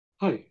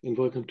Hi, and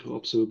welcome to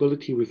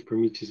Observability with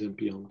Prometheus and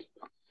Beyond.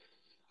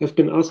 I've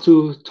been asked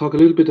to talk a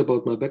little bit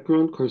about my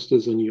background because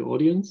there's a new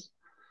audience.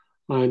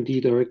 I'm the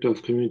Director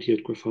of Community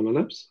at Grafana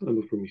Labs. I'm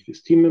a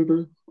Prometheus team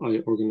member. I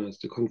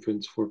organized the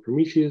conference for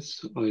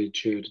Prometheus. I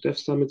chair the Dev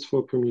Summits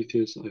for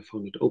Prometheus. I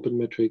founded Open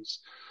Metrics.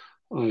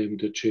 I'm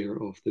the chair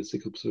of the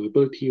SIG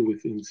Observability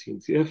within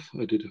CNCF.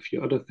 I did a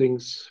few other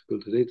things,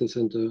 built a data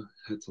center,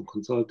 had some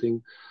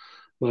consulting.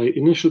 My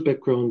initial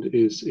background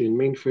is in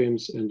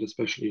mainframes and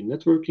especially in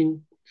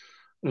networking.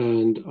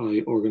 And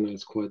I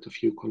organize quite a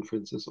few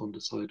conferences on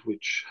the side,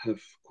 which have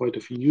quite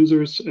a few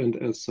users and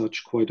as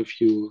such, quite a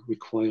few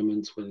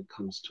requirements when it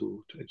comes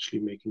to actually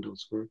making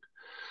those work.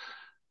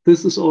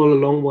 This is all a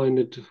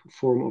long-winded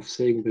form of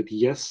saying that,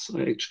 yes,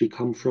 I actually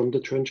come from the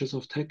trenches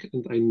of tech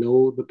and I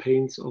know the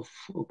pains of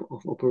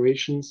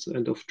operations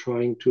and of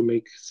trying to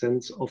make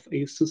sense of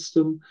a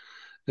system.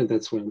 And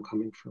that's where I'm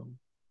coming from.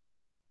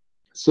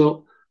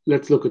 So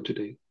let's look at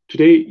today.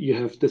 Today, you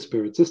have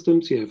disparate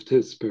systems, you have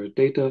disparate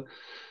data.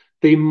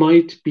 They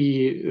might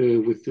be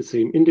with the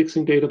same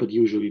indexing data, but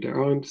usually they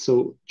aren't.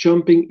 So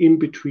jumping in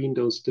between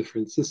those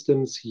different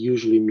systems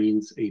usually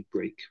means a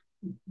break.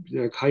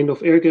 They're kind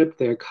of air gap,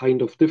 they're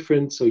kind of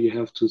different. So you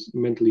have to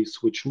mentally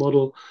switch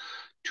model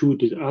to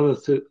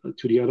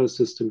the other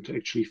system to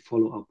actually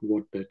follow up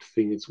what that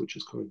thing is which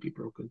is currently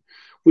broken,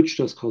 which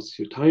just costs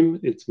you time,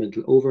 it's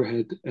mental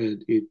overhead,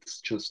 and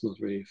it's just not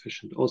very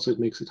efficient. Also, it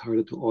makes it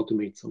harder to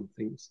automate some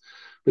things.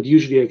 But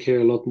usually I care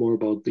a lot more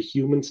about the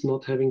humans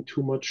not having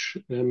too much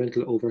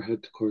mental overhead.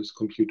 Of course,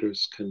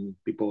 computers can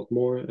be bought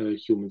more.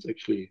 Humans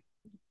actually,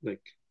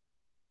 like,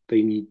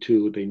 they need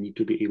to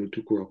be able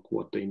to grok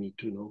what they need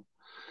to know.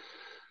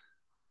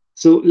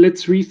 So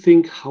let's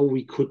rethink how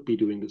we could be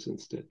doing this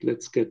instead.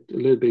 Let's get a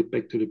little bit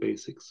back to the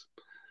basics.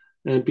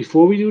 And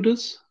before we do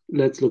this,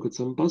 let's look at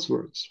some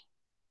buzzwords.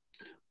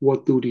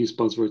 What do these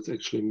buzzwords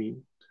actually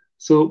mean?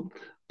 So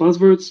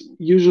buzzwords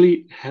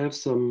usually have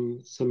some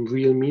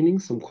real meaning,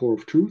 some core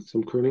of truth,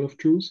 some kernel of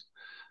truth.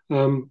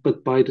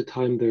 But by the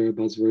time they're a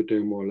buzzword,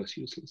 they're more or less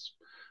useless.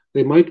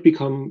 They might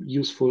become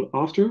useful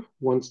after,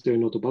 once they're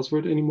not a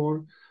buzzword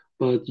anymore,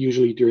 but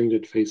usually during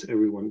that phase,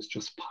 everyone is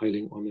just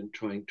piling on and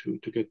trying to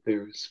get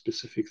their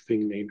specific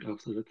thing named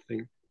after that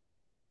thing.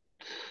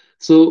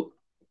 So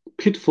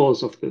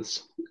pitfalls of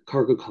this,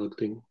 cargo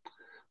collecting,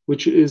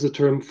 which is a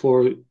term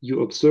for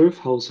you observe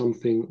how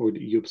something, or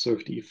you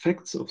observe the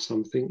effects of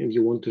something, and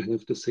you want to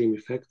have the same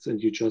effects,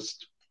 and you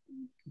just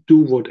do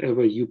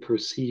whatever you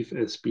perceive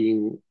as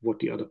being what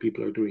the other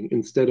people are doing,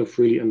 instead of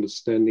really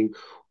understanding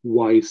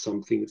why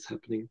something is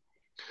happening.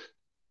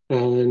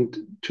 And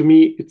to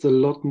me, it's a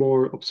lot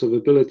more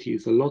observability,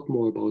 is a lot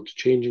more about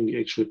changing the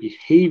actual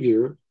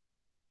behavior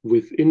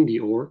within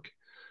the org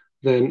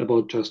than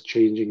about just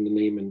changing the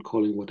name and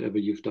calling whatever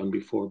you've done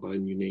before by a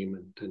new name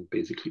and then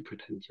basically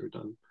pretend you're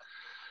done.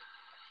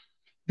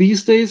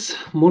 These days,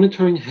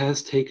 monitoring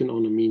has taken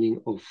on a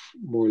meaning of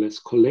more or less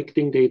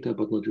collecting data,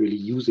 but not really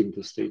using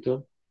this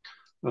data.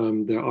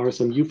 There are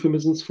some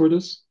euphemisms for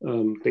this.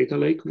 Data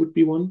lake would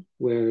be one,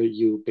 where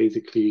you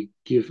basically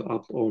give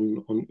up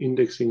on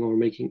indexing or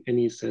making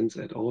any sense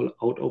at all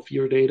out of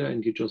your data,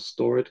 and you just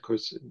store it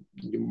because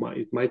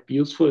it might be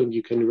useful and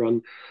you can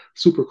run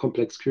super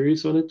complex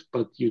queries on it,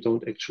 but you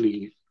can't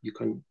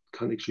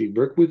actually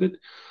work with it.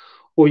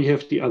 Or you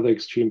have the other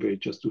extreme where you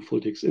just do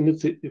full text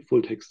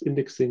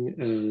indexing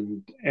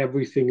and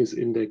everything is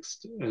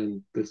indexed.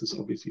 And this is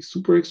obviously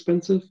super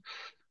expensive,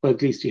 but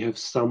at least you have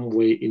some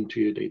way into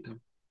your data.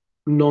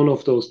 None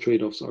of those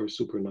trade-offs are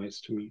super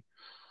nice to me.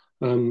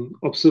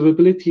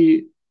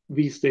 Observability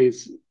these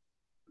days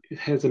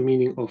has a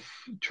meaning of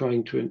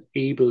trying to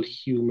enable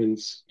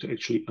humans to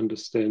actually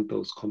understand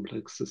those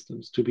complex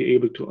systems, to be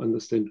able to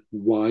understand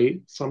why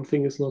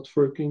something is not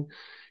working,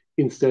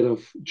 instead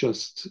of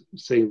just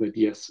saying that,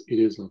 yes, it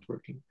is not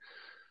working.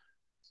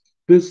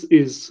 This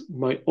is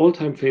my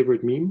all-time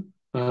favorite meme,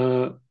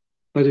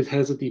 but it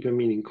has a deeper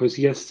meaning because,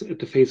 yes, at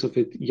the face of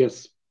it,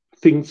 yes,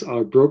 things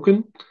are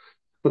broken.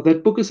 But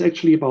that book is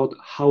actually about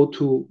how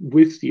to,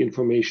 with the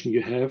information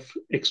you have,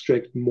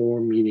 extract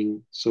more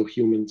meaning so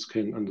humans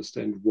can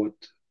understand what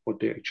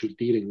they're actually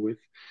dealing with.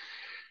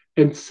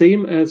 And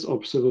same as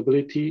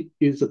observability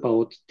is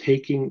about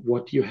taking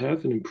what you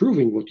have and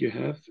improving what you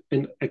have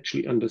and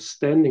actually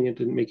understanding it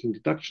and making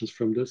deductions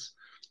from this.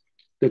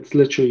 That's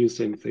literally the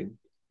same thing,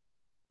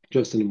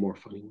 just in a more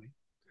funny way.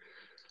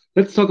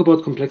 Let's talk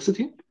about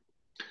complexity.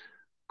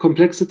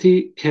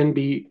 Complexity can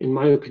be, in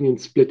my opinion,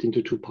 split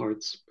into two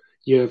parts.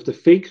 You have the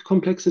fake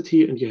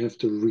complexity and you have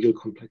the real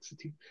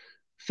complexity.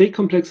 Fake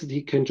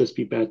complexity can just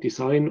be bad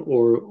design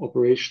or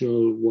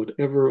operational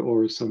whatever,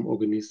 or some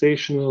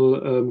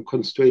organizational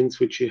constraints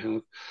which you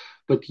have.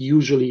 But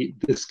usually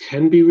this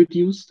can be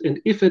reduced,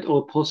 and if at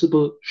all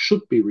possible,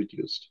 should be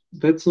reduced.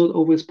 That's not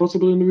always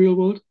possible in the real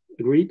world,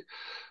 agreed,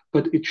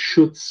 but it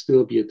should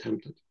still be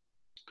attempted.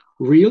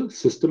 Real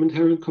system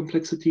inherent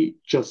complexity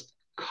just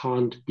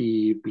can't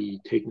be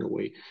taken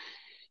away.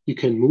 You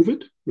can move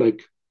it,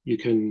 like You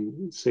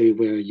can say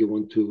where you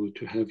want to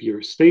have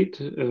your state.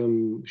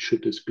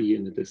 Should this be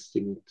in a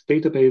distinct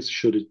database?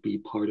 Should it be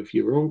part of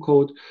your own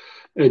code?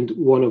 And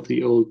one of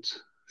the old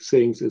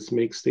sayings is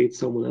make state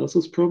someone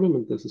else's problem,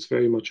 and this is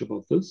very much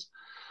about this.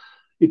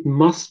 It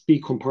must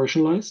be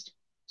compartmentalized,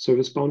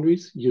 service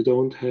boundaries. You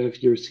don't have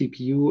your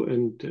CPU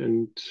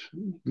and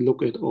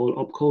look at all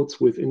opcodes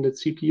within that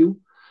CPU.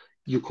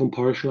 You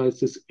compartmentalize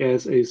this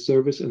as a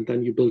service, and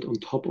then you build on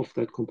top of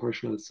that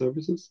compartmentalized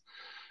services.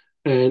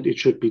 And it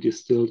should be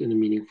distilled in a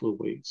meaningful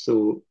way.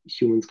 So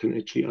humans can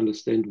actually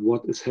understand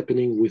what is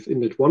happening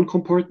within that one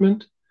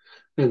compartment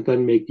and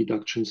then make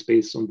deductions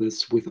based on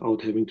this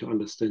without having to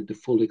understand the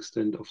full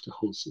extent of the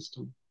whole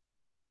system.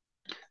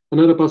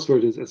 Another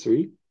buzzword is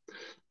SRE.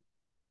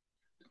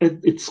 At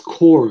its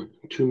core,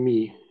 to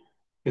me,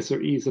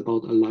 SRE is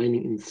about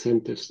aligning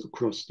incentives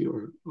across the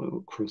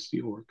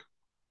org,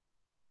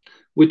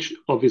 which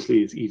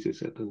obviously is easier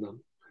said than done.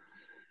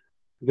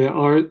 There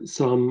are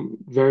some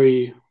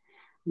very,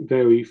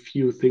 very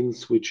few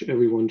things which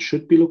everyone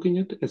should be looking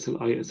at: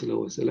 SLI,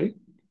 SLO, SLA.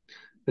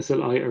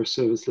 SLI are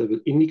service level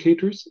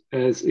indicators,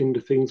 as in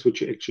the things which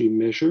you actually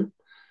measure.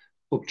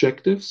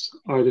 Objectives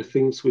are the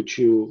things which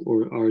you,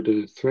 or are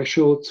the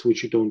thresholds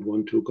which you don't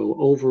want to go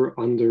over,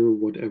 under,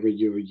 whatever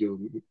your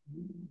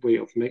way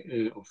of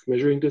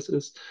measuring this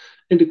is.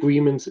 And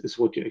agreements is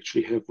what you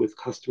actually have with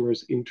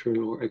customers,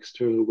 internal or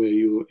external, where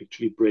you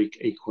actually break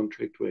a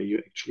contract, where you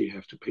actually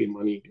have to pay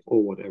money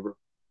or whatever.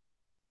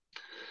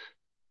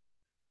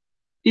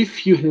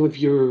 If you have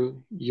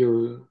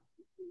your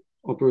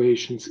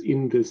operations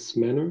in this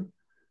manner,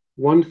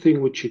 one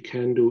thing which you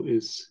can do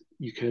is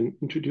you can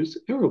introduce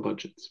error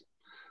budgets.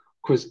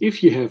 Because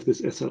if you have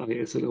this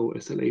SLI, SLO,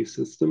 SLA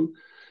system,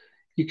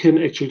 you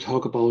can actually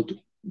talk about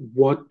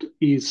what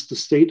is the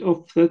state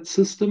of that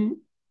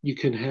system. You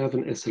can have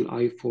an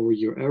SLI for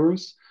your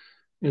errors,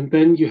 and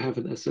then you have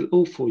an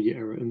SLO for your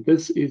error, and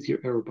this is your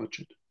error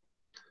budget.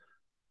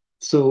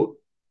 So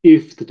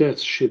if the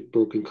devs ship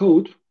broken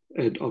code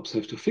and ops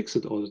have to fix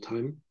it all the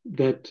time,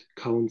 that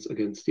counts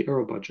against the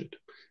error budget.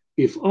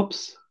 If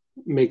ops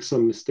makes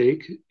some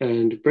mistake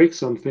and breaks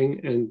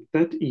something and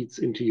that eats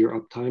into your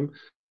uptime,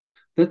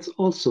 that's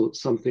also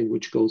something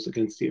which goes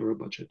against the error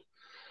budget.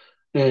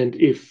 And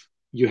if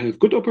you have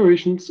good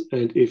operations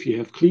and if you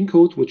have clean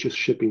code which is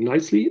shipping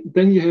nicely,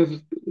 then you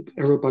have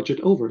error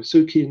budget over. So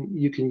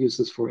you can use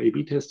this for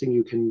A/B testing.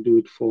 You can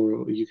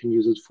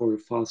use it for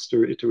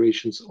faster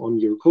iterations on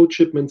your code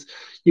shipments.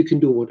 You can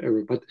do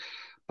whatever. But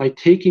by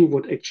taking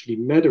what actually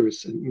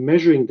matters and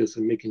measuring this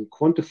and making it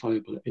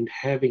quantifiable and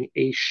having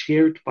a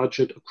shared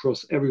budget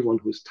across everyone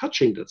who is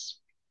touching this,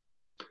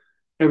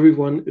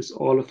 everyone is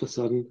all of a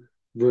sudden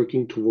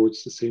working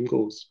towards the same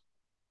goals,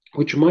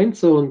 which might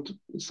sound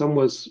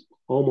somewhat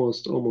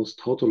almost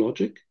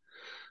tautologic,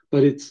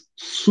 but it's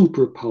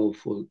super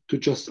powerful to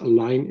just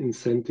align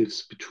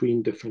incentives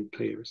between different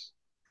players.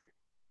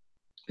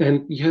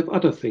 And you have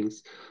other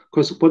things,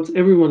 because once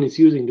everyone is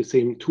using the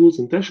same tools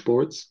and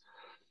dashboards,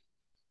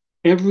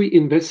 every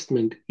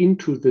investment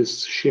into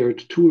this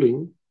shared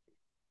tooling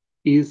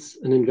is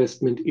an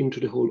investment into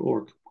the whole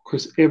org,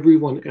 because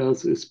everyone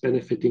else is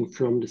benefiting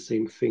from the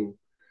same thing.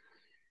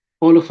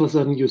 All of a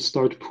sudden you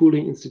start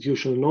pooling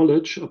institutional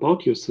knowledge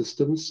about your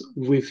systems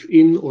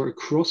within or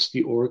across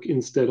the org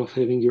instead of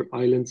having your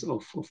islands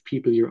of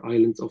people, your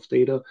islands of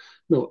data.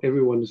 No,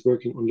 everyone is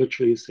working on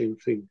literally the same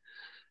thing.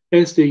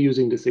 As they're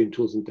using the same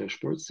tools and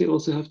dashboards, they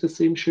also have the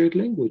same shared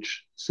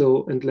language.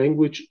 So, and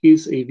language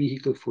is a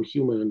vehicle for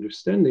human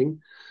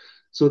understanding.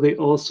 So they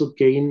also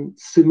gain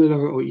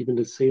similar or even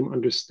the same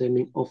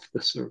understanding of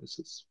the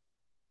services.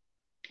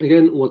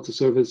 Again, what's a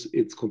service?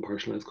 It's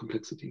compartmentalized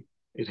complexity.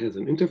 It has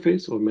an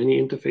interface or many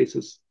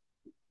interfaces.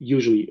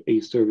 Usually a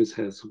service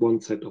has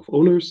one set of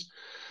owners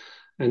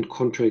and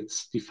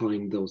contracts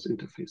define those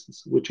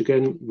interfaces, which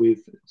again, with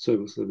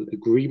service level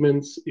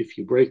agreements, if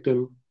you break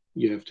them,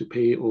 you have to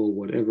pay or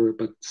whatever,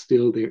 but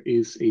still there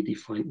is a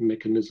defined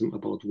mechanism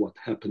about what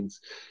happens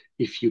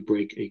if you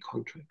break a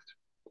contract.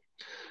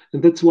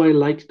 And that's why I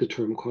like the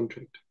term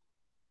contract,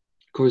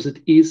 because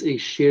it is a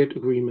shared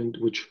agreement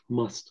which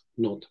must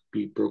not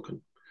be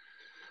broken.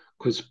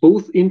 Because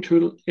both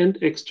internal and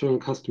external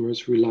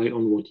customers rely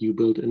on what you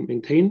build and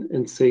maintain,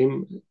 and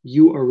same,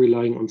 you are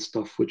relying on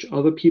stuff which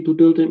other people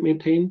build and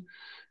maintain,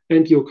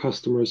 and your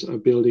customers are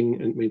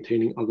building and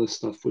maintaining other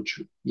stuff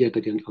which, yet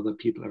again, other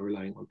people are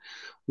relying on.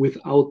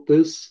 Without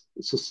this,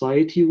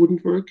 society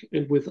wouldn't work,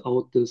 and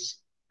without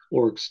this,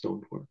 orgs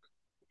don't work.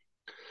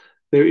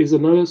 There is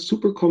another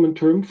super common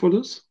term for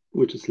this,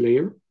 which is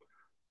layer.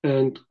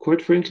 And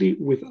quite frankly,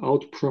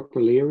 without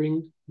proper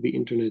layering, the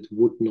internet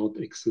would not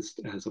exist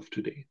as of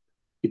today.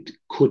 It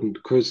couldn't,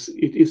 because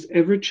it is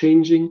ever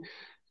changing.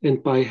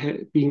 And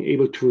by being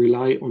able to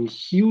rely on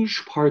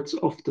huge parts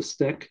of the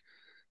stack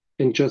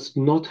and just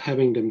not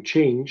having them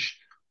change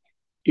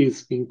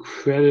is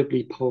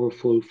incredibly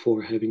powerful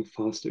for having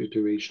faster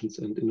iterations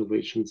and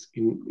innovations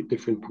in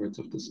different parts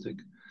of the stack.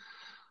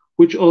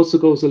 Which also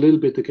goes a little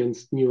bit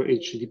against newer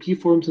HTTP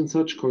forms and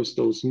such, because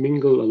those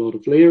mingle a lot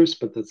of layers,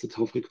 but that's a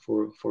topic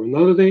for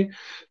another day.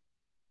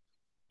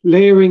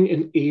 Layering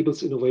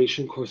enables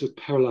innovation because it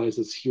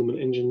paralyzes human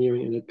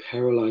engineering and it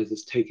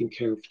paralyzes taking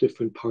care of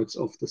different parts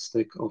of the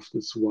stack of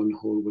this one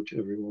whole which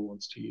everyone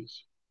wants to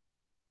use.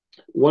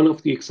 One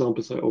of the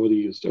examples I already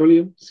used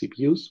earlier,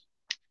 CPUs.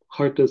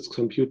 Hard disk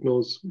compute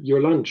knows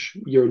your lunch.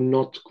 You're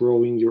not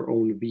growing your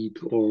own wheat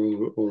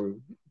or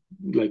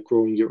like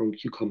growing your own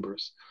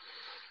cucumbers.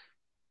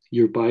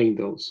 You're buying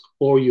those,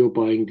 or you're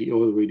buying the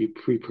already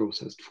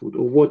pre-processed food,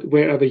 or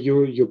wherever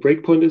your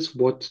breakpoint is,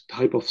 what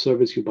type of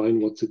service you buy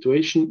in what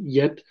situation.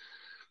 Yet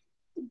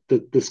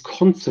this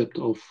concept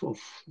of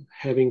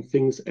having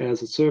things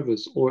as a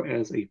service or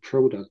as a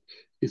product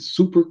is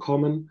super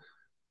common,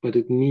 but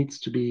it needs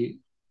to be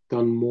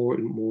done more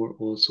and more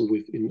also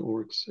within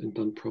orgs and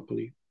done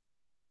properly.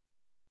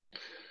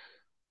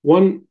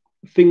 One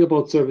thing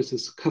about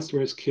services,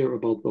 customers care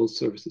about those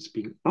services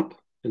being up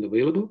and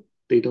available.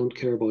 They don't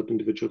care about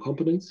individual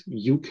components.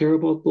 You care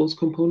about those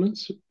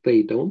components.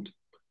 They don't.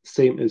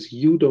 Same as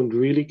you don't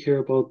really care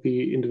about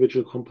the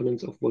individual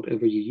components of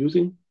whatever you're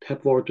using.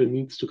 Tap water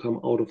needs to come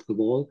out of the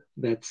wall.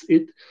 That's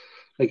it.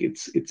 Like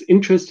it's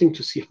interesting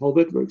to see how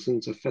that works, and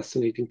it's a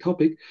fascinating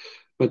topic.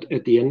 But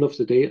at the end of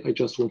the day, I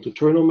just want to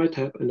turn on my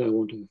tap and I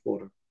want to have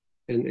water.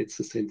 And it's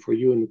the same for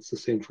you, and it's the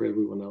same for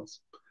everyone else.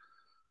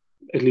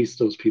 At least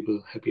those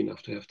people happy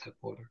enough to have tap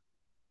water.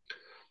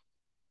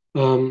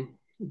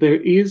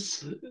 There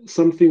is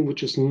something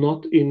which is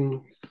not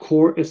in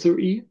core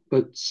SRE,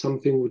 but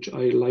something which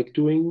I like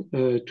doing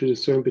to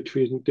discern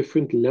between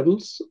different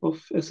levels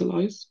of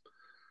SLIs.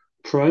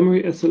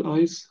 Primary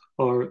SLIs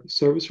are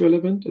service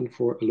relevant and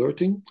for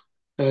alerting,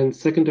 and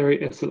secondary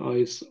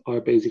SLIs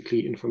are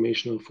basically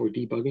informational for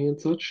debugging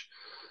and such.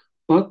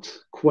 But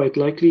quite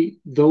likely,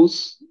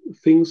 those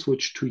things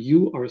which to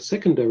you are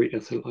secondary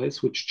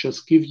SLIs, which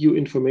just give you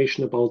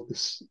information about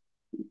this,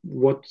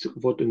 what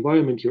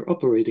environment you're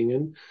operating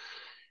in,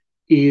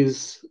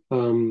 is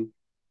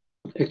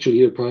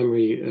actually the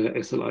primary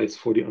SLIs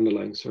for the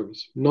underlying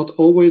service. Not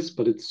always,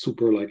 but it's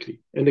super likely.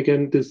 And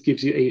again, this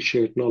gives you a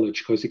shared knowledge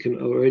because you can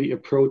already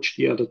approach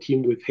the other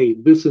team with, hey,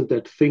 this and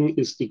that thing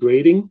is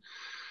degrading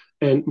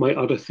and my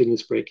other thing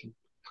is breaking.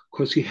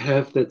 Because you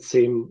have that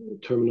same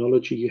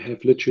terminology, you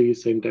have literally the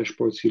same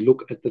dashboards. You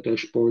look at the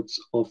dashboards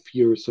of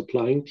your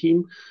supplying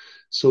team,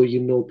 so you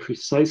know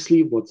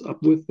precisely what's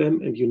up with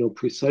them and you know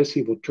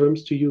precisely what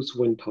terms to use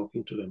when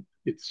talking to them.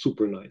 It's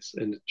super nice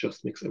and it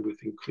just makes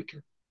everything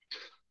quicker.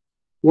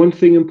 One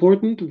thing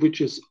important,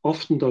 which is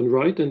often done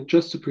right, and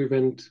just to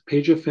prevent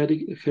pager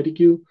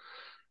fatigue,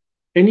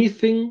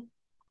 anything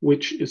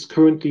which is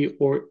currently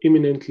or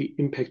imminently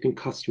impacting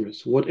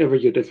customers, whatever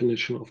your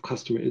definition of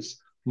customer is,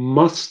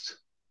 must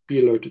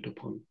be alerted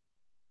upon,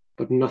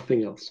 but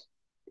nothing else.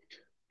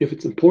 If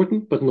it's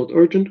important but not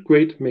urgent,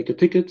 great, make a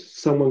ticket.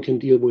 Someone can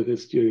deal with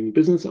this during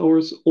business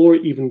hours or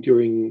even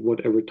during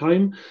whatever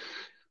time.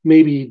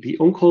 Maybe the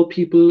on-call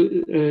people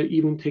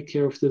even take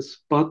care of this,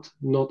 but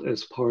not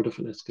as part of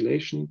an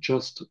escalation,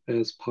 just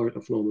as part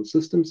of normal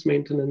systems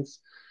maintenance.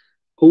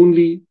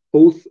 Only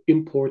both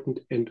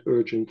important and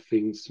urgent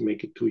things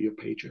make it to your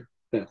pager.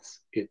 That's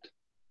it.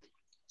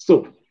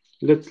 So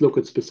let's look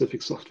at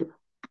specific software.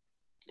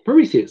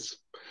 Prometheus.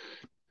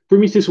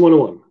 Prometheus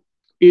 101.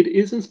 It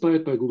is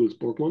inspired by Google's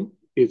Borg1.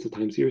 It's a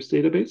time series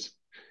database.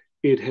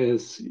 It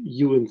has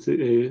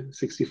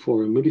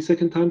UN64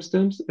 millisecond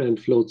timestamps and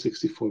float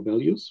 64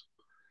 values.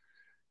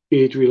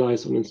 It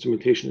relies on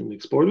instrumentation and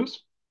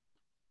exporters.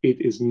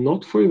 It is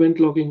not for event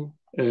logging,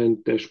 and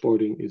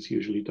dashboarding is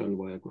usually done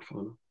via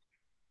Grafana.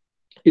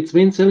 Its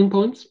main selling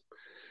points: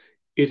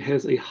 it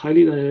has a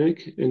highly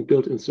dynamic and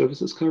built-in service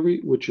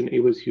discovery, which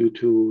enables you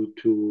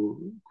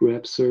to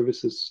grab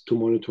services to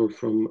monitor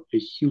from a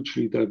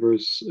hugely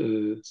diverse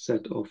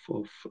set of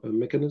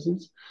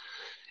mechanisms.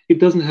 It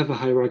doesn't have a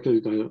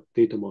hierarchical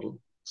data model.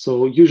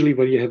 So usually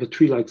when you have a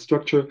tree-like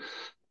structure,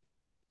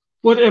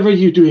 whatever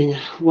you're doing,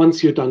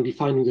 once you're done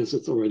defining this,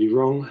 it's already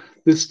wrong.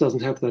 This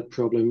doesn't have that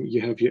problem.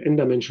 You have your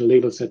n-dimensional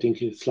label setting,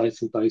 you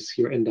slice and dice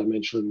your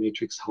n-dimensional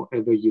matrix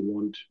however you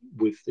want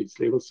with these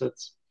label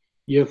sets.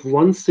 You have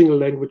one single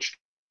language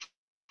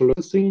for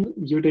processing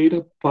your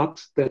data,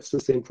 but that's the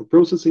same for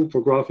processing,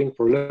 for graphing,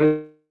 for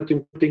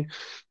alerting,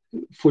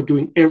 for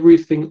doing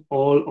everything.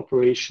 All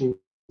operations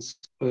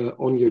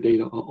on your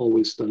data are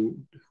always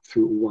done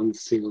through one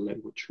single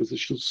language,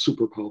 which is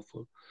super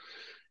powerful.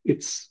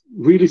 It's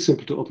really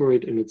simple to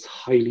operate and it's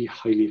highly,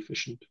 highly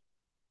efficient.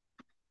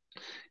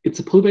 It's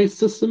a pull-based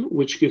system,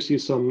 which gives you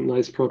some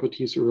nice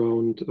properties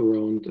around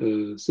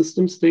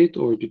system state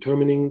or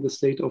determining the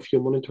state of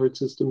your monitored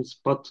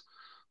systems, but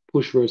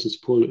push versus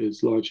pull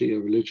is largely a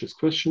religious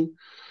question.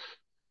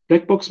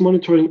 Black box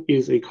monitoring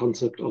is a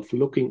concept of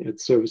looking at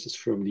services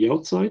from the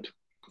outside.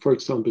 For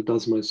example,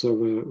 does my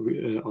server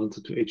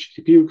answer to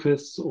HTTP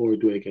requests, or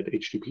do I get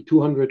HTTP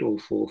 200 or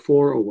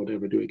 404 or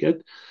whatever do I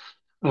get?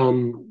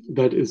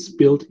 That is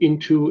built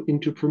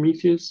into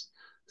Prometheus.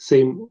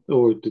 Same,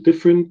 or the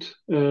different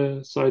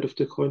side of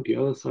the coin, the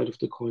other side of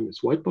the coin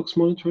is white box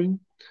monitoring.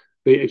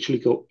 They actually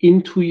go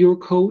into your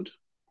code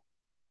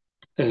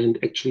and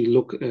actually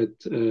look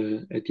at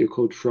your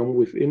code from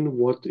within.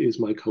 What is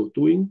my code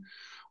doing?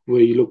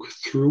 where you look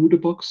through the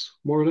box,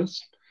 more or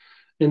less.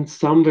 And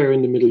somewhere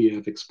in the middle, you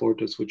have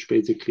exporters, which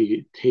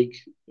basically take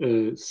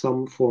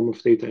some form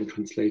of data and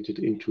translate it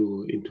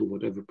into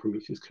whatever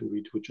Prometheus can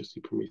read, which is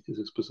the Prometheus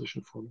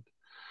exposition format.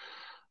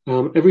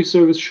 Every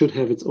service should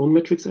have its own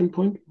metrics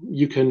endpoint.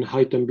 You can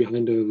hide them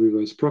behind a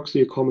reverse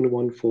proxy, a common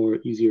one for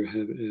easier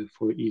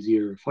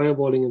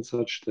firewalling and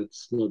such.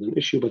 That's not an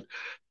issue, but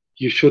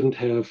you shouldn't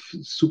have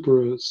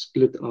super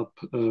split up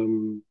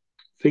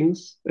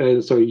things.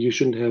 You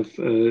shouldn't have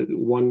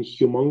one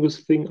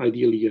humongous thing.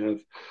 Ideally, you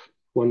have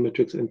one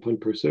metrics endpoint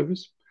per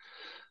service.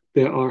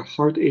 There are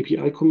hard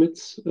API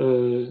commits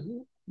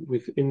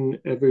within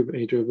every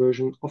major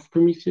version of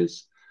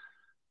Prometheus.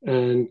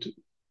 And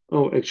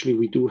actually,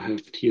 we do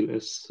have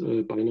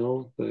TLS by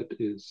now. That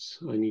is,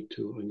 I need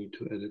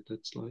to edit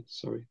that slide.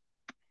 Sorry,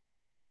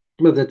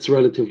 but that's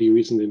relatively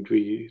recent, and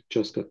we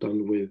just got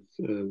done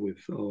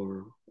with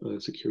our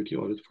security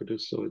audit for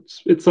this. So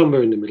it's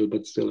somewhere in the middle,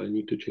 but still, I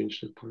need to change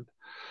that part.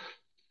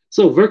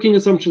 So working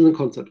assumptions and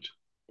concept.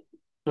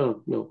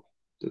 Oh no,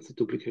 that's a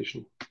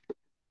duplication.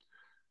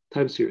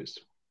 Time series.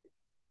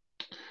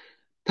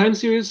 Time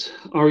series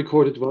are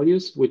recorded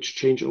values which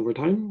change over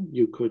time.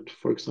 You could,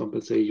 for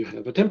example, say you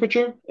have a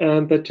temperature,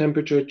 and that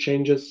temperature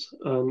changes,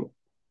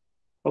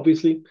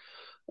 obviously,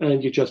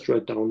 and you just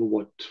write down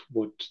what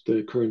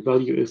the current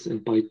value is,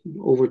 and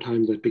over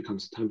time that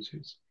becomes a time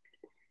series.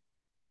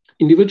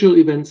 Individual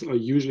events are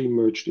usually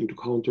merged into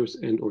counters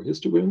and/or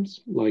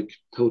histograms, like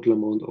total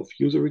amount of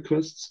user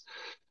requests.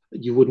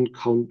 You wouldn't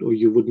count, or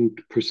you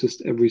wouldn't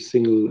persist every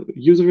single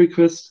user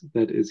request.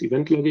 That is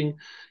event logging.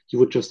 You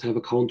would just have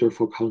a counter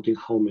for counting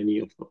how many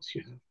of those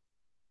you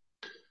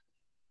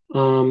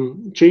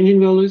have.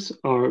 Changing values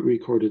are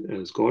recorded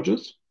as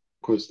gauges.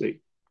 Of course, they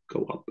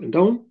go up and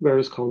down,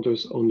 whereas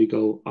counters only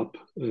go up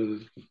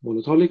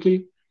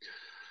monotonically.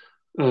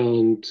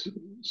 And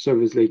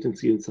service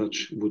latency and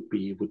such would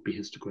be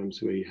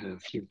histograms, where you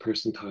have your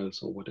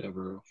percentiles or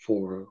whatever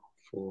for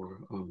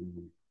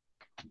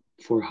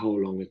how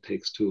long it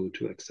takes to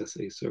access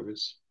a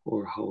service,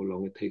 or how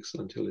long it takes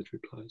until it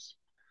replies.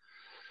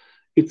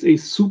 It's a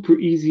super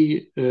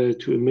easy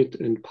to emit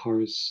and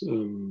parse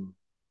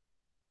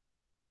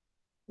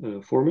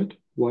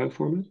wire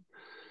format,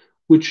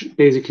 which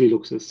basically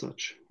looks as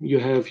such. You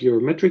have your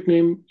metric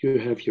name, you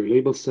have your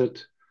label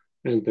set,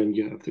 and then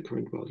you have the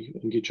current value.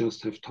 And you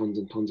just have tons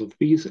and tons of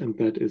these, and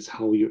that is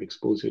how you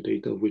expose your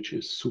data, which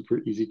is super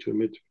easy to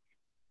emit.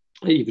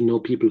 I even know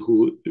people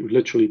who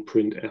literally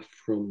print F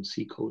from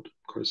C code.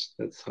 Of course,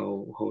 that's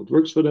how it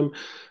works for them,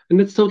 and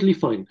that's totally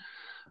fine.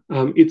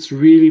 It's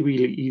really,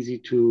 really easy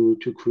to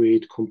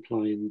create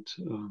compliant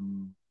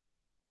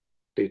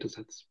data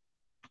sets.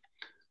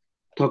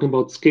 Talking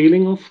about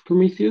scaling of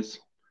Prometheus,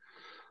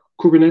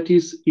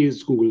 Kubernetes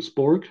is Google's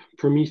Borg.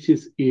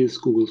 Prometheus is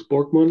Google's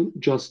Borgmon,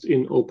 just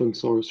in open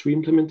source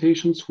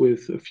reimplementations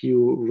with a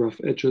few rough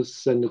edges,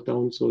 send it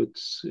down so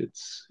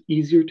it's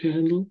easier to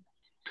handle.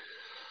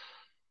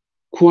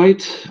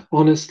 Quite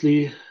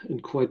honestly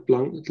and quite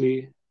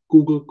bluntly,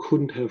 Google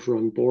couldn't have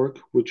run Borg,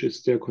 which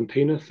is their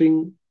container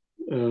thing,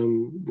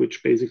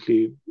 which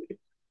basically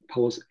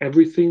powers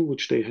everything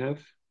which they have.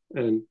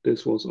 And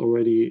this was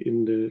already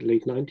in the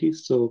late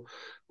 90s. So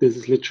this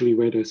is literally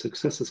where their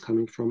success is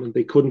coming from. And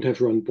they couldn't have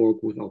run Borg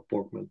without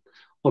Borgman.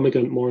 Omega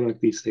and Monarch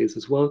these days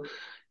as well.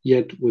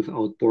 Yet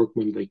without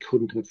Borgman, they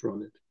couldn't have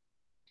run it.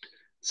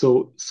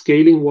 So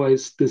scaling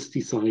wise, this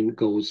design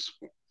goes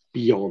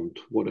beyond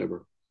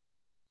whatever.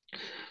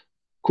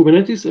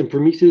 Kubernetes and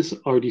Prometheus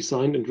are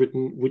designed and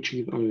written which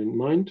are in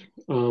mind.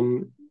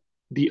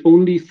 The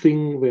only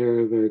thing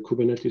where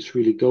Kubernetes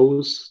really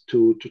goes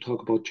to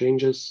talk about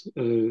changes,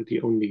 the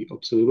only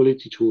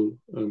observability tool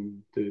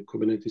the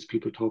Kubernetes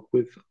people talk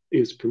with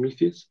is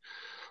Prometheus,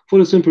 for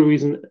the simple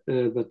reason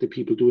that the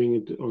people doing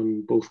it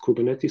on both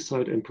Kubernetes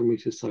side and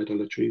Prometheus side are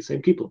literally the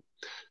same people.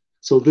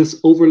 So this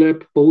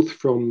overlap both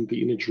from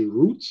the initial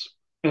roots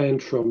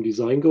and from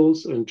design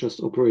goals and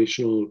just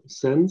operational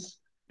sense,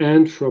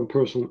 and from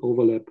personal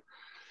overlap,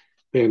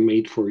 they're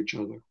made for each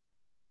other.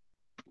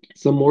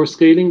 Some more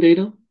scaling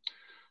data.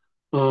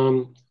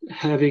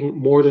 Having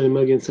more than 1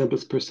 million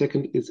samples per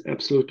second is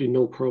absolutely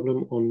no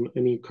problem on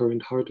any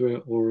current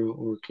hardware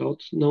or cloud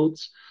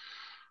nodes.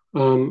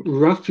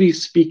 Roughly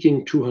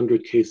speaking,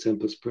 200K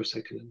samples per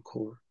second in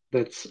core.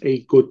 That's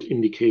a good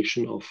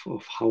indication of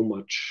how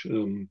much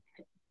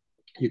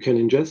you can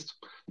ingest.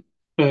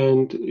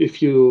 And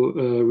if you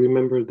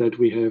remember that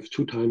we have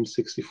 2 times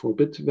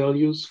 64-bit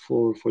values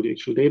for the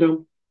actual data,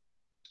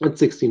 at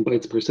 16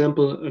 bytes per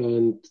sample,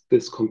 and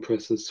this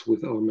compresses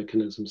with our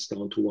mechanisms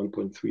down to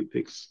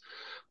 1.36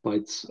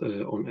 bytes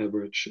on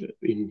average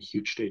in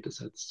huge data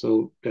sets.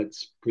 So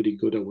that's pretty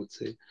good, I would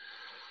say.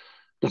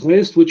 The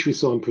highest which we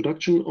saw in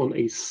production on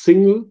a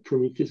single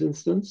Prometheus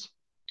instance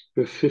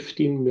were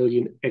 15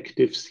 million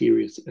active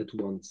series at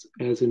once,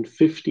 as in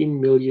 15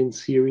 million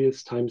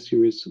time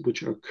series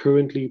which are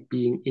currently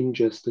being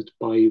ingested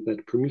by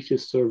that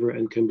Prometheus server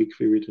and can be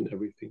queried and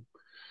everything,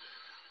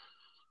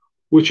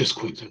 which is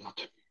quite a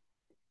lot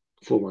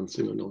for one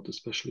single node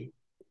especially.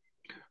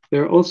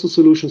 There are also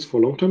solutions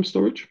for long-term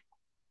storage.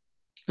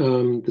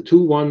 The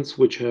two ones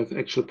which have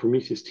actual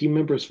Prometheus team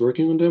members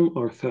working on them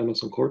are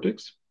Thanos and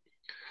Cortex.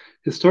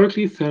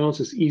 Historically,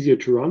 Thanos is easier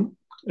to run,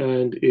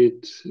 and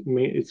its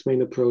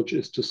main approach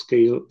is to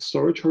scale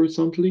storage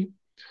horizontally.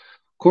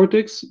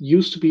 Cortex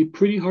used to be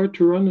pretty hard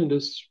to run and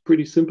is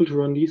pretty simple to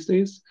run these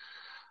days.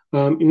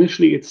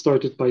 Initially, it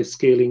started by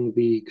scaling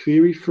the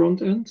query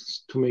front end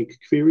to make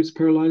queries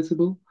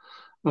parallelizable.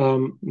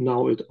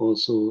 Now it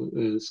also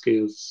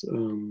scales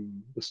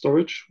the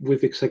storage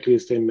with exactly the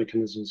same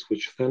mechanisms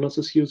which Thanos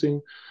is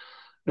using.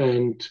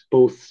 And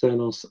both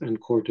Thanos and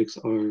Cortex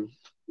are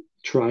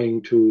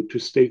trying to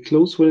stay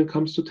close when it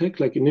comes to tech.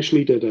 Like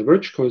initially they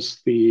diverged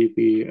because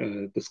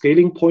the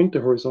scaling point,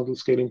 the horizontal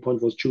scaling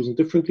point was chosen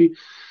differently,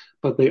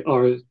 but they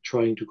are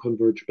trying to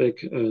converge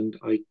back. And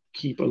I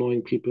keep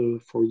annoying people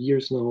for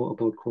years now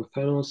about Core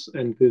Thanos,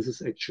 and this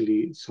is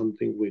actually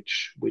something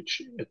which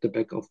at the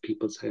back of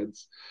people's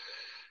heads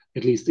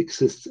at least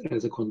exists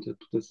as a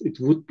concept. It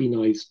would be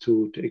nice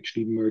to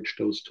actually merge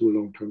those two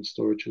long-term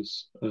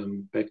storages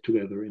back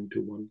together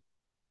into one.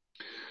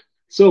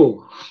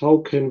 So how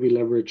can we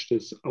leverage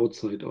this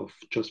outside of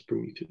just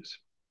Prometheus?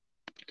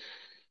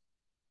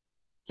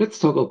 Let's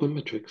talk open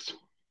metrics.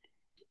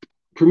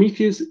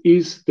 Prometheus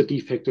is the de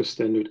facto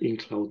standard in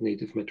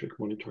cloud-native metric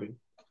monitoring.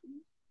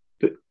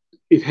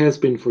 It has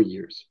been for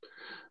years.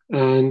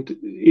 And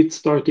it's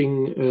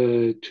starting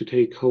to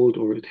take hold,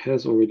 or it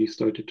has already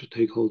started to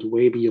take hold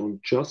way beyond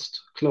just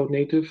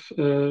cloud-native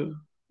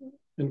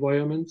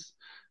environments.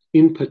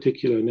 In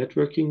particular,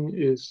 networking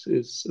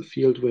is a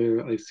field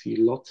where I see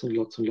lots and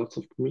lots and lots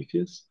of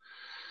Prometheus.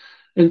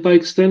 And by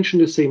extension,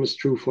 the same is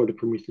true for the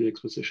Prometheus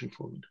exposition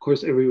format. Of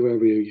course, everywhere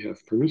where you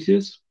have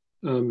Prometheus,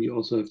 you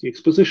also have the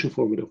exposition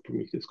format of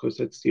Prometheus, because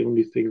that's the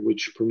only thing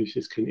which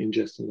Prometheus can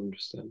ingest and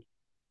understand.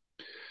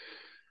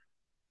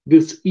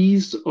 This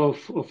ease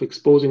of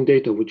exposing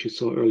data, which you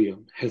saw earlier,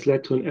 has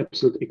led to an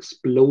absolute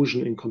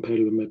explosion in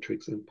compatible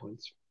metrics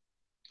endpoints.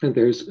 And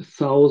there's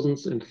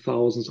thousands and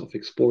thousands of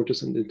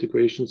exporters and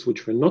integrations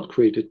which were not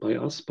created by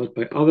us, but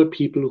by other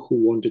people who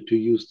wanted to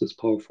use this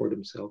power for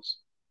themselves.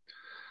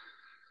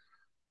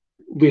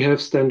 We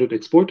have standard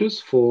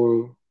exporters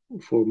for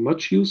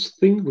much use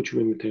thing, which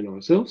we maintain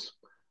ourselves.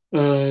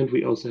 And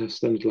we also have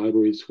standard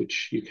libraries,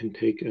 which you can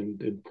take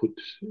and put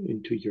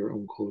into your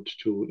own code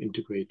to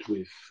integrate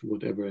with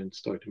whatever and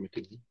start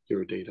emitting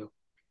your data.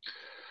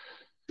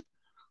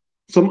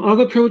 Some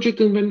other project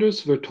and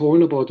vendors were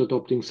torn about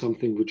adopting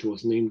something which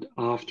was named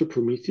after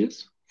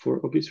Prometheus for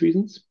obvious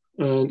reasons.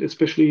 And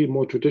especially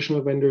more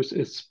traditional vendors,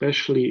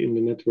 especially in the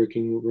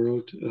networking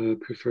world,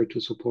 prefer to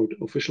support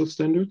official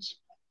standards.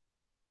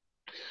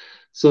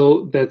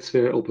 So that's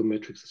where open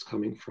metrics is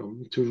coming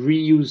from, to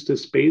reuse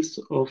this base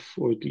of,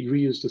 or to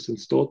reuse this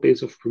installed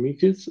base of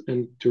Prometheus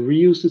and to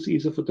reuse this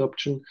ease of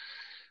adoption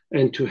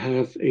and to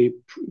have a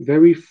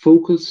very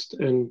focused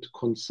and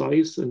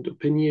concise and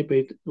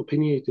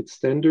opinionated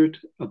standard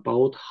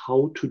about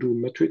how to do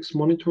metrics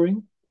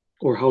monitoring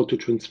or how to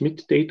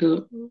transmit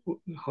data,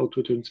 how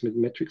to transmit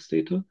metrics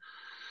data,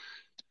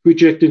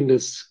 rejecting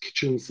this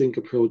kitchen sink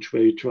approach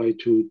where you try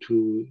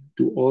to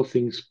do all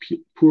things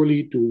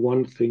poorly, do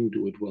one thing,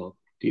 do it well,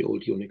 the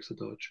old Unix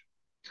adage.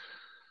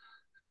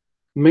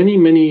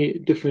 Many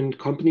different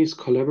companies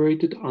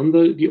collaborated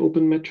under the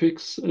open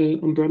metrics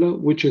umbrella,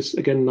 which is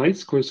again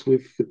nice, of course,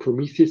 with the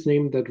Prometheus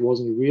name that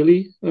wasn't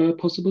really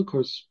possible, of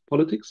course,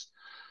 politics.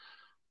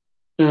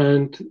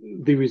 And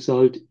the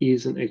result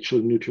is an actual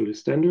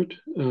neutralist standard.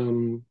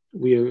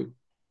 We are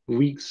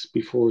weeks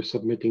before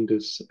submitting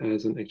this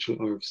as an actual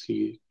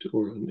RFC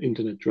or an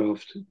internet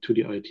draft to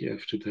the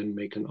IETF to then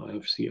make an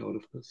RFC out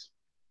of this.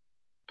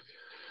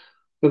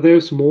 But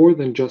there's more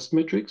than just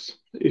metrics.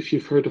 If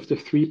you've heard of the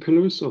 3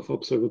 pillars of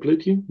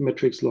observability,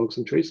 metrics, logs,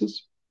 and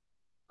traces,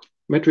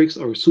 metrics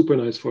are super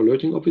nice for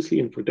alerting, obviously,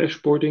 and for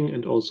dashboarding,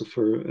 and also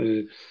for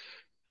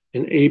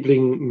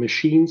enabling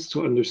machines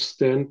to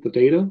understand the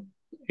data.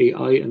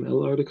 AI,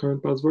 ML are the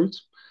current buzzwords.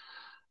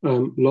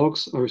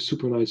 Logs are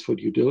super nice for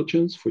due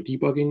diligence, for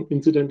debugging,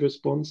 incident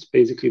response,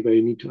 basically where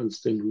you need to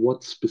understand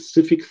what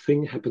specific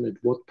thing happened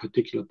at what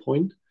particular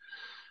point.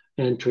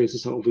 And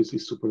traces are obviously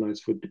super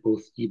nice for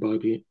both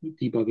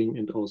debugging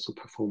and also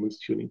performance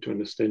tuning to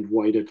understand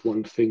why that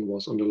one thing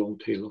was on the long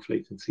tail of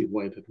latency,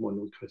 why that one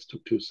request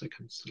took 2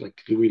 seconds,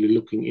 like really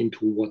looking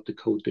into what the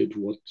code did,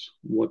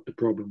 what the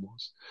problem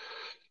was.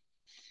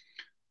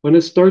 When I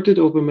started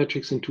Open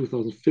Metrics in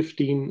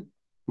 2015,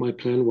 my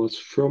plan was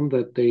from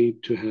that day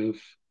to have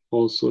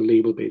also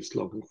label-based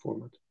logging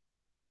format,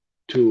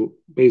 to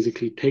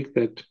basically take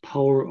that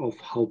power of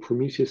how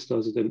Prometheus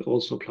does it and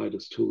also apply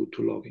this to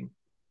logging.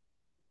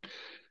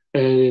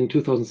 And in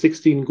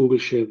 2016, Google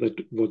shared that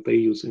what they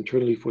use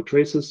internally for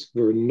traces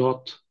were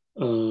not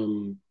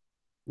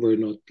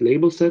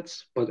label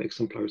sets, but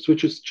exemplars,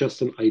 which is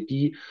just an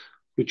ID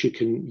which you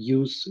can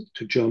use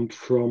to jump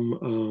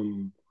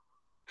from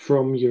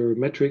your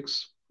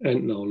metrics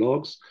and now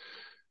logs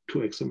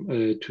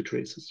to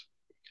traces.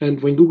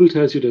 And when Google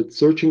tells you that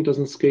searching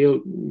doesn't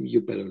scale,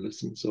 you better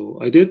listen. So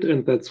I did,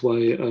 and that's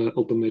why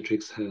Open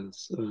Metrics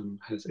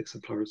has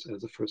exemplars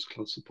as a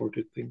first-class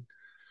supported thing.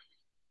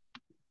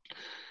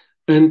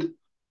 And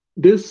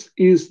this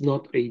is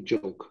not a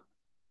joke.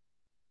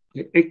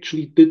 I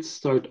actually did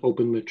start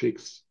open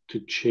metrics to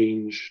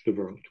change the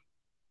world,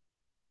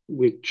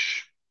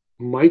 which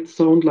might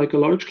sound like a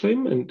large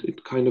claim, and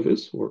it kind of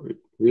is, or it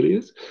really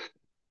is,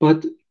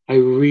 but I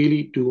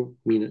really do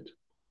mean it.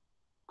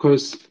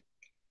 Because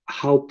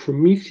how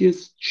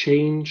Prometheus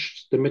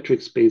changed the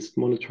metrics-based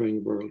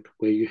monitoring world,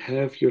 where you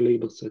have your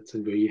label sets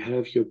and where you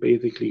have your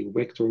basically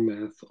vector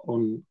math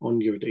on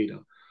your data.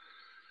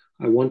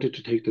 I wanted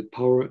to take that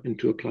power and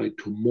to apply it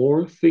to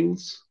more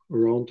things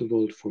around the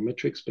world for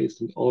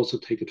metrics-based, and also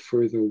take it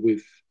further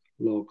with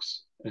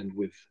logs and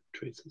with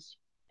traces.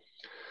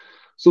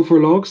 So for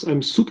logs,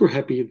 I'm super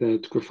happy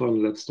that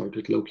Grafana Labs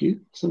started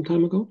Loki some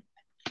time ago.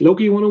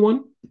 Loki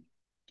 101,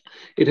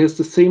 it has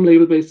the same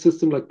label-based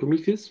system like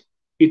Prometheus.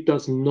 It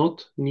does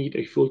not need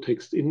a full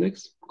text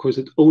index. Of course,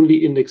 it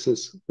only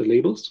indexes the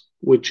labels,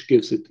 which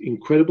gives it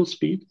incredible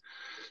speed.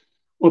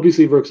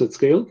 Obviously, it works at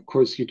scale. Of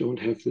course, you don't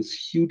have this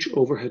huge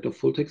overhead of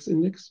full text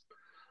index.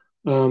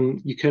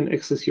 You can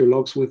access your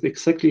logs with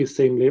exactly the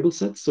same label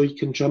sets, so you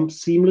can jump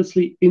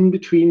seamlessly in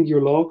between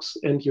your logs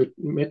and your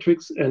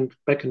metrics and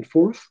back and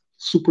forth.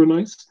 Super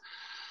nice.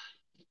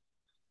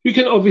 You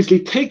can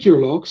obviously take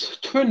your logs,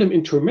 turn them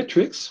into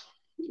metrics,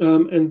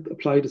 and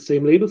apply the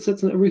same label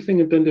sets and everything,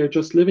 and then they're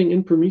just living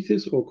in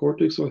Prometheus or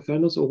Cortex or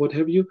Thanos or what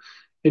have you.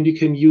 And you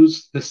can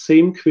use the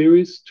same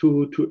queries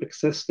to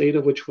access data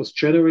which was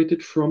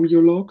generated from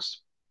your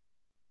logs.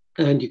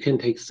 And you can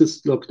take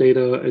syslog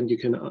data, and you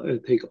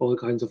can take all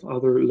kinds of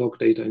other log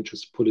data and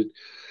just put it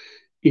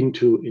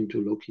into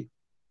Loki.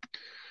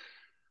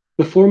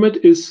 The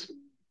format is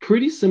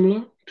pretty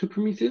similar to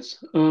Prometheus.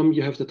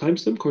 You have the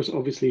timestamp. Of course,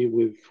 obviously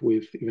with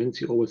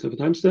events, you always have a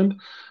timestamp.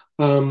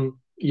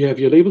 You have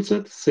your label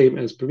set, same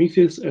as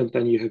Prometheus, and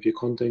then you have your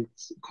content,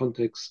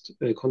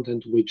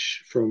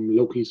 which from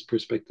Loki's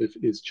perspective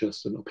is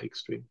just an opaque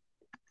string.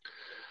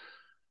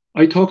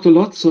 I talked a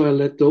lot, so I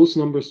let those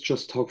numbers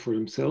just talk for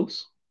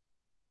themselves.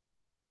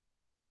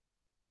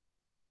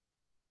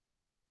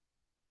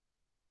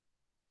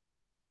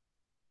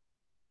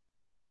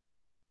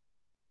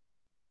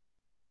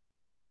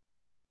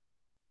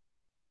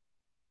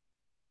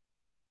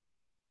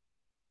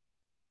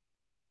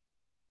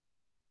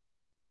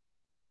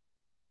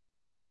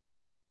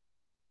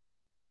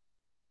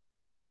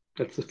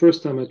 That's the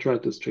first time I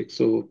tried this trick,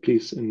 so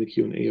please in the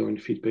Q&A or in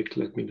feedback,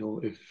 let me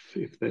know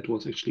if that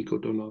was actually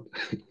good or not.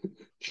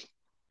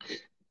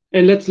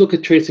 And let's look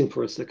at tracing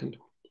for a second.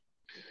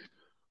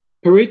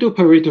 Pareto,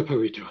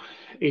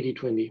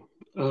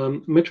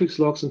 80-20. Metrics,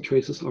 logs, and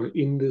traces are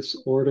in this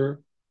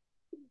order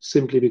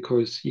simply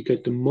because you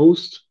get the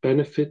most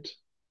benefit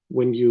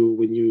when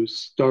you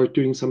start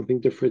doing something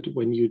different,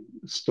 when you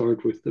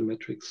start with the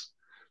metrics.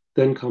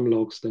 Then come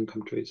logs, then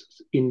come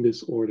traces, in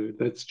this order.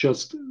 That's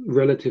just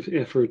relative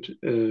effort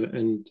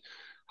and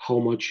how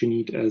much you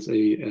need as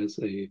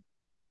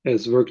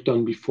work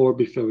done before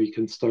you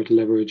can start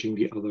leveraging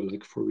the other,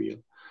 like for real.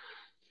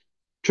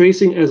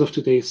 Tracing as of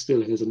today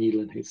still has a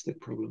needle and haystack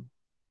problem.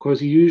 Of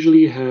course, you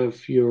usually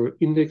have your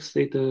index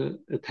data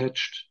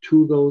attached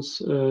to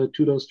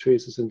those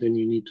traces, and then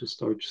you need to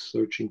start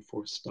searching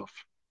for stuff.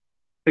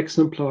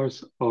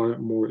 Exemplars are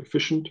more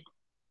efficient.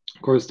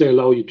 Of course, they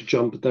allow you to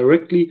jump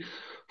directly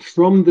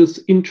from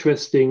this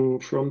interesting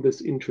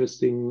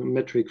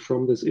metric,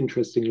 from this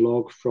interesting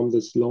log, from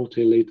this long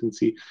tail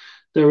latency,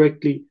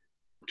 directly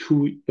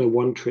to the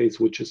one trace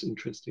which is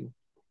interesting.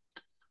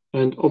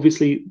 And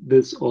obviously,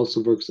 this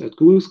also works at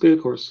Google scale.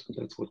 Of course,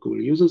 that's what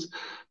Google uses.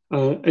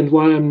 And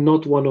while I'm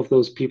not one of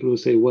those people who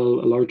say,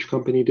 well, a large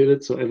company did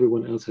it, so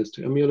everyone else has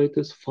to emulate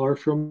this, far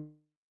from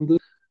this.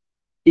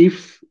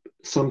 If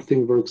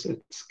something works at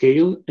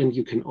scale and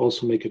you can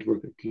also make it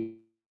work at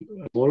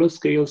smaller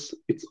scales,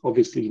 it's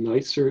obviously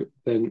nicer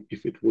than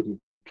if it wouldn't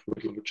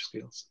work at large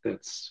scales.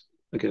 That's,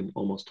 again,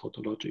 almost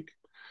tautologic.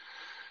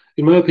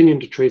 In my opinion,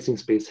 the tracing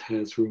space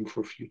has room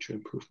for future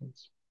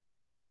improvements.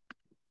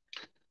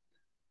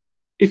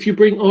 If you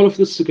bring all of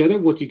this together,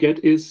 what you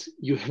get is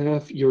you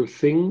have your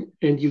thing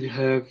and you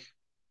have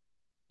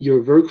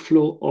your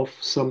workflow of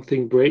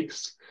something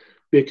breaks.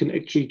 They can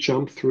actually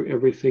jump through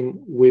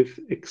everything with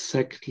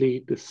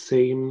exactly the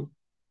same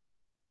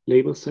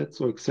label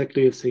sets or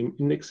exactly the same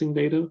indexing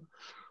data,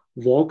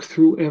 walk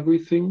through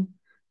everything,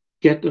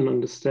 get an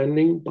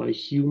understanding by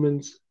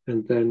humans,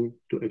 and then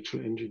do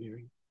actual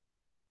engineering.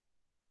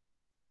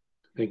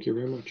 Thank you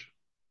very much.